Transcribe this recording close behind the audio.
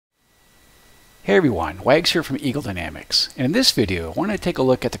Hey everyone, Wags here from Eagle Dynamics, and in this video I want to take a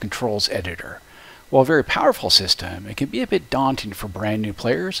look at the controls editor. While a very powerful system, it can be a bit daunting for brand new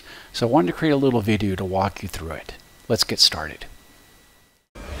players, so I wanted to create a little video to walk you through it. Let's get started.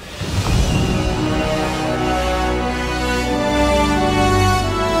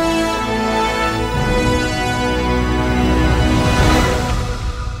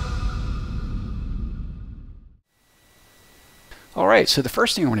 Alright, so the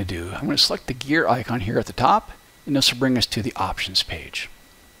first thing I want to do, I'm going to select the gear icon here at the top, and this will bring us to the options page.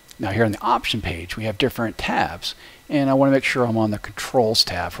 Now here on the option page we have different tabs, and I want to make sure I'm on the controls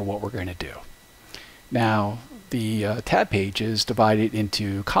tab for what we're going to do. Now the tab page is divided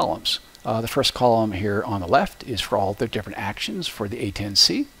into columns. The first column here on the left is for all the different actions for the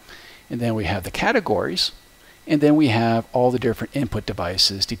A10C, and then we have the categories, and then we have all the different input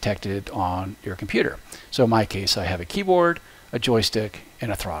devices detected on your computer. So in my case I have a keyboard, a joystick, and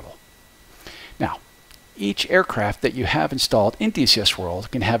a throttle. Now, each aircraft that you have installed in DCS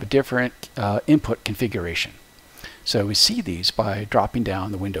World can have a different input configuration. So we see these by dropping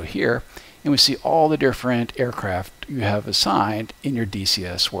down the window here, and we see all the different aircraft you have assigned in your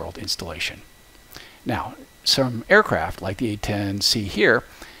DCS World installation. Now, some aircraft, like the A10C here,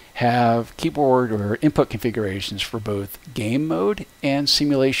 have keyboard or input configurations for both game mode and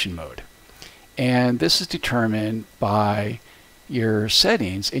simulation mode. And this is determined by your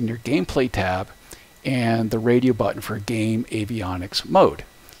settings in your gameplay tab and the radio button for game avionics mode.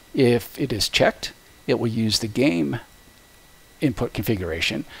 If it is checked, it will use the game input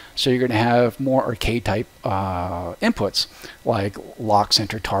configuration, so you're going to have more arcade type inputs like lock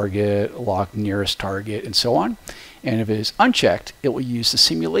center target, lock nearest target, and so on. And if it is unchecked, it will use the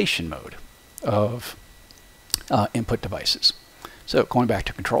simulation mode of input devices. So going back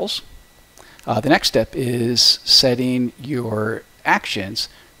to controls, the next step is setting your actions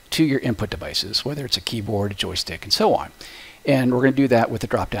to your input devices, whether it's a keyboard, a joystick, and so on. And we're going to do that with the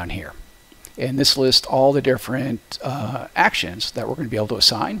drop down here. And this lists all the different actions that we're going to be able to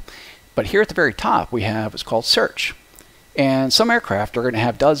assign. But here at the very top we have what's called search. And some aircraft are going to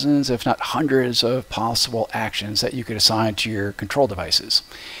have dozens, if not hundreds, of possible actions that you could assign to your control devices.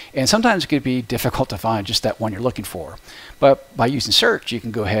 And sometimes it could be difficult to find just that one you're looking for. But by using search, you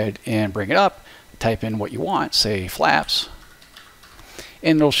can go ahead and bring it up, type in what you want, say flaps,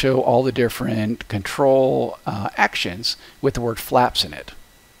 and it'll show all the different control actions with the word flaps in it.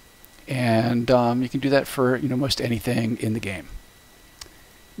 And you can do that for most anything in the game.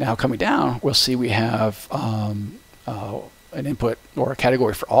 Now coming down, we'll see we have an input or a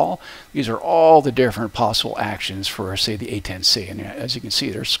category for all. These are all the different possible actions for, say, the A10C, and as you can see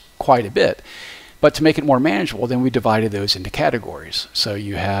there's quite a bit. But to make it more manageable, then we divided those into categories. So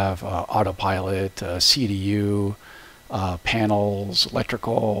you have autopilot, CDU, panels,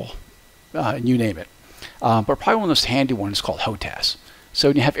 electrical, you name it. But probably one of the most handy ones is called HOTAS. So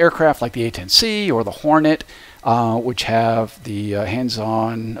when you have aircraft like the A10C or the Hornet, which have the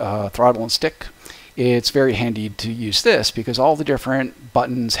hands-on throttle and stick, it's very handy to use this because all the different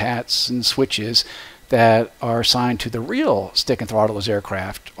buttons, hats, and switches that are assigned to the real stick and throttle of those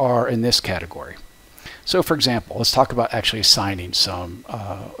aircraft are in this category. So for example, let's talk about actually assigning some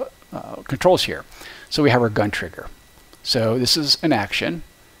controls here. So we have our gun trigger. So this is an action,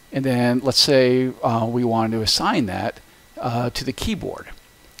 and then let's say we want to assign that to the keyboard.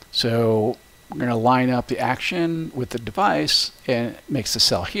 So we're going to line up the action with the device, and it makes the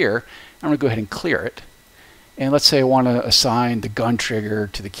cell here. I'm going to go ahead and clear it. And let's say I want to assign the gun trigger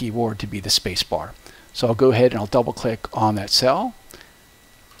to the keyboard to be the space bar. So I'll go ahead and I'll double click on that cell.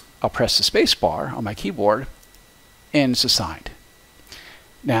 I'll press the space bar on my keyboard, and it's assigned.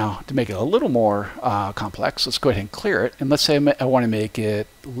 Now to make it a little more complex, let's go ahead and clear it. And let's say I want to make it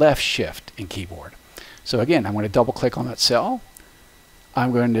left shift in keyboard. So again, I'm going to double click on that cell.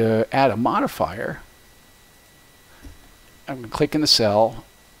 I'm going to add a modifier. I'm going to click in the cell,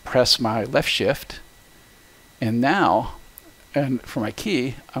 press my left shift, and now, and for my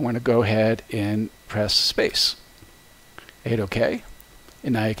key, I'm going to go ahead and press space. Hit OK,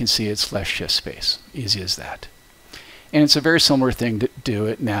 and now you can see it's left shift space. Easy as that. And it's a very similar thing to do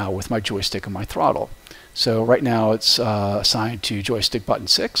it now with my joystick and my throttle. So right now it's assigned to joystick button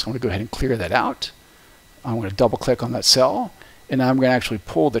 6. I'm going to go ahead and clear that out. I'm going to double click on that cell, and I'm going to actually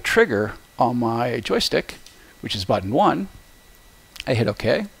pull the trigger on my joystick, which is button 1. I hit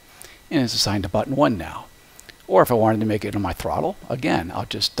OK, and it's assigned to button 1 now. Or if I wanted to make it on my throttle, again, I'll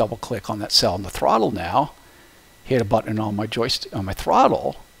just double click on that cell on the throttle now, hit a button on my joystick on my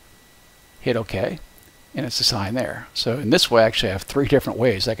throttle, hit OK, and it's assigned there. So in this way, actually, I have 3 different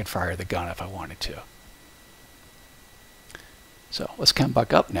ways I could fire the gun if I wanted to. So let's come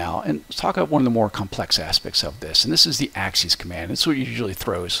back up now and let's talk about one of the more complex aspects of this. And this is the axes command. It's what usually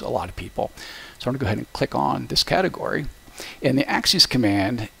throws a lot of people. So I'm going to go ahead and click on this category. And the axes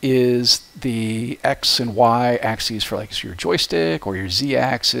command is the X and Y axes for like your joystick, or your Z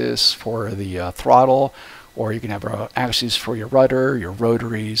axis for the throttle, or you can have axes for your rudder, your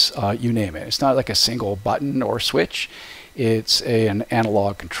rotaries, you name it. It's not like a single button or switch. It's an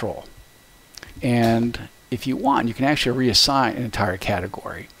analog control. And if you want, you can actually reassign an entire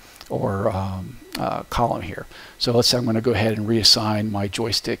category or column here. So let's say I'm going to go ahead and reassign my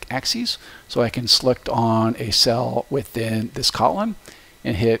joystick axes. So I can select on a cell within this column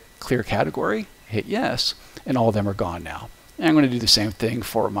and hit clear category, hit yes, and all of them are gone now. And I'm going to do the same thing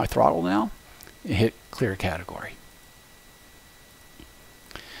for my throttle now and hit clear category.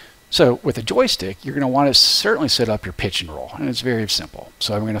 So with a joystick, you're going to want to certainly set up your pitch and roll, and it's very simple.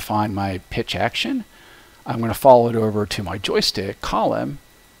 So I'm going to find my pitch action. I'm going to follow it over to my joystick column,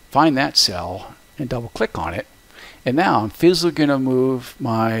 find that cell, and double click on it. And now I'm physically going to move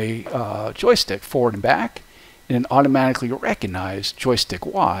my joystick forward and back, and then automatically recognize joystick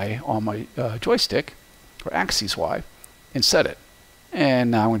Y on my joystick, or axis Y, and set it.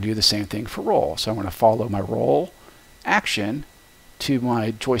 And now I'm going to do the same thing for roll. So I'm going to follow my roll action to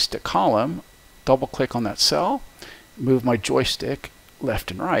my joystick column, double click on that cell, move my joystick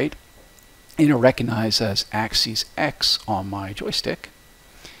left and right, and it'll recognize as axis X on my joystick.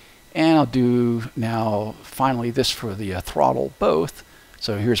 And I'll do now finally this for the throttle both.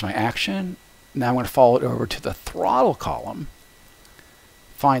 So here's my action. Now I'm going to follow it over to the throttle column,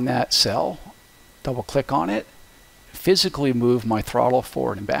 find that cell, double click on it, physically move my throttle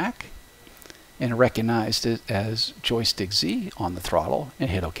forward and back, and recognized it as joystick Z on the throttle,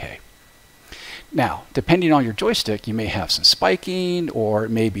 and hit OK. Now, depending on your joystick, you may have some spiking or it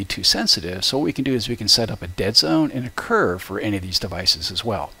may be too sensitive. So what we can do is we can set up a dead zone and a curve for any of these devices as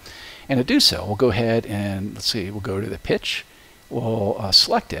well. And to do so, we'll go ahead and let's see, we'll go to the pitch, we'll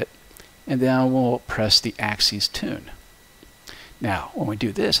select it, and then we'll press the axis tune. Now, when we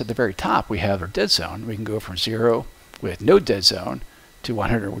do this, at the very top, we have our dead zone. We can go from 0 with no dead zone to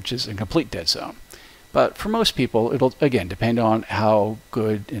 100, which is a complete dead zone. But for most people, it'll, again, depend on how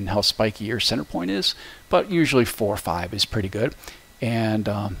good and how spiky your center point is, but usually 4 or 5 is pretty good, and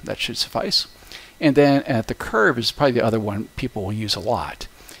that should suffice. And then at the curve is probably the other one people will use a lot.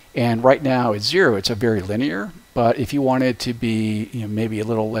 And right now at 0, it's a very linear, but if you wanted to be maybe a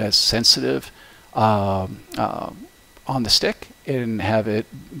little less sensitive on the stick and have it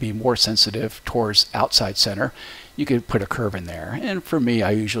be more sensitive towards outside center, you could put a curve in there. And for me,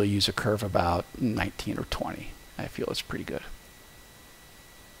 I usually use a curve about 19 or 20. I feel it's pretty good.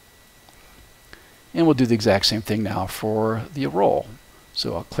 And we'll do the exact same thing now for the roll.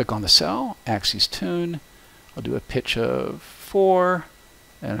 So I'll click on the cell, axis tune. I'll do a pitch of 4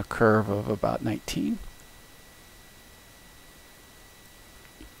 and a curve of about 19.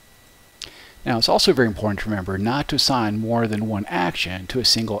 Now, it's also very important to remember not to assign more than one action to a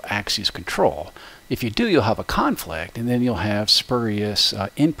single axis control. If you do, you'll have a conflict, and then you'll have spurious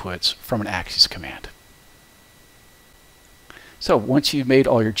inputs from an axis command. So once you've made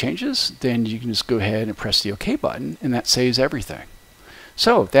all your changes, then you can just go ahead and press the OK button, and that saves everything.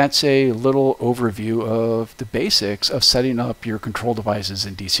 So that's a little overview of the basics of setting up your control devices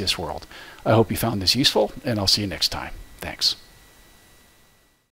in DCS World. I hope you found this useful, and I'll see you next time. Thanks.